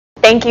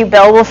Thank you,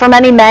 Bill. Well, for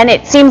many men,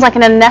 it seems like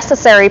an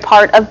unnecessary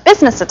part of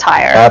business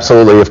attire.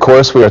 Absolutely. Of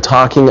course, we are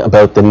talking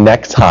about the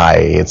necktie.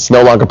 It's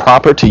no longer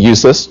proper to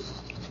use this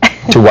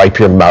to wipe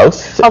your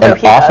mouth. Although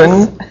and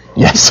often,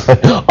 yes,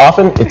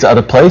 often it's out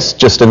of place,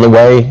 just in the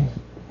way,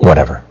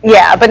 whatever.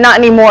 Yeah, but not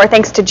anymore,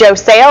 thanks to Joe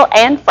Sale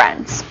and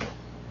friends.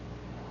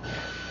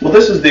 Well,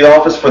 this is the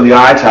office for the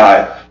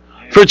iTie.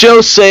 For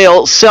Joe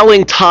Sale,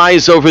 selling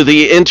ties over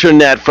the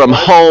internet from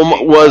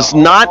home was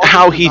not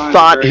how he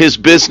thought his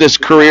business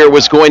career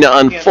was going to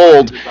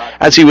unfold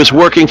as he was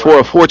working for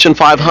a Fortune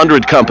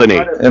 500 company.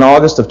 In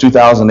August of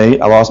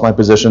 2008, I lost my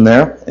position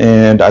there,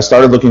 and I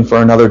started looking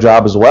for another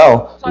job as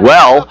well.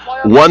 Well,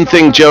 one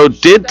thing Joe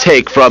did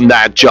take from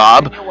that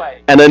job,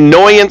 an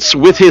annoyance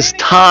with his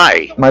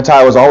tie. My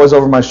tie was always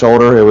over my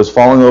shoulder. It was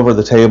falling over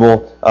the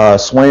table,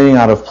 swaying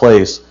out of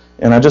place.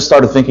 And I just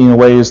started thinking of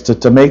ways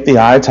to make the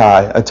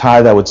iTie a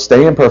tie that would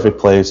stay in perfect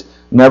place,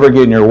 never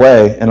get in your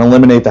way, and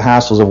eliminate the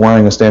hassles of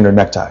wearing a standard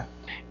necktie.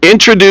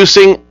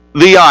 Introducing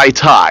the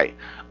iTie,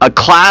 a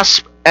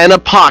clasp and a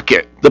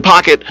pocket. The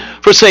pocket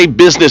for, say,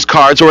 business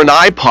cards or an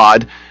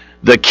iPod.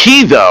 The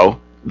key, though,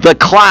 the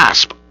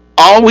clasp,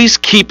 always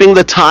keeping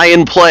the tie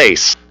in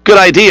place. Good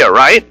idea,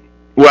 right?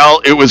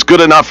 Well, it was good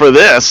enough for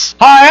this.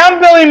 Hi,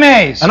 I'm Billy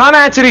Mays. And I'm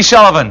Itie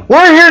Sullivan.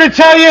 We're here to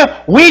tell you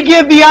we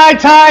give the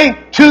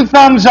iTie 2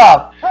 thumbs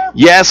up.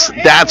 Yes,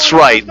 that's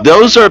right.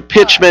 Those are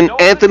pitchmen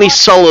Anthony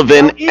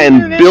Sullivan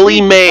and Billy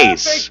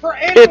Mays,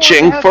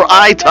 pitching for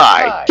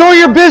iTie. Throw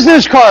your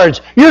business cards,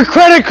 your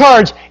credit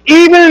cards,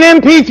 even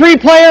an MP3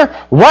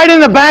 player right in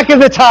the back of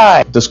the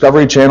tie.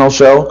 Discovery Channel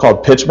show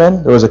called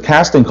Pitchmen. There was a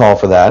casting call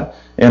for that,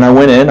 and I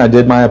went in, I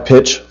did my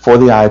pitch for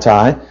the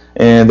iTie,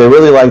 and they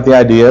really liked the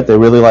idea, they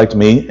really liked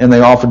me, and they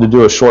offered to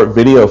do a short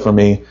video for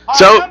me.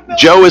 So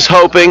Joe is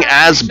hoping,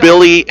 as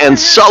Billy and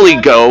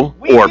Sully go,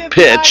 or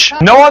pitch,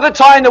 No other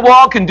tie in the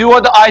world can do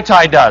what the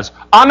iTie does.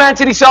 I'm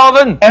Anthony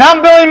Sullivan. And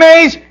I'm Billy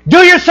Mays. Do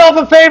yourself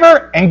a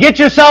favor and get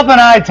yourself an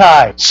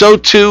iTie. so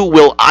too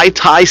will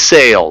iTie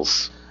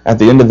sales. At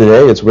the end of the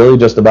day, it's really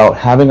just about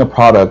having a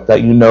product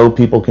that you know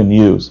people can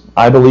use.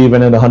 I believe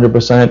in it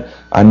 100%.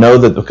 I know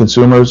that the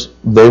consumers,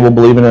 they will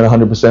believe in it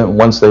 100%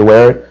 once they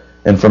wear it.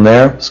 And from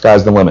there,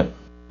 sky's the limit.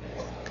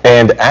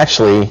 And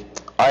actually,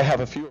 I have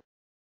a few...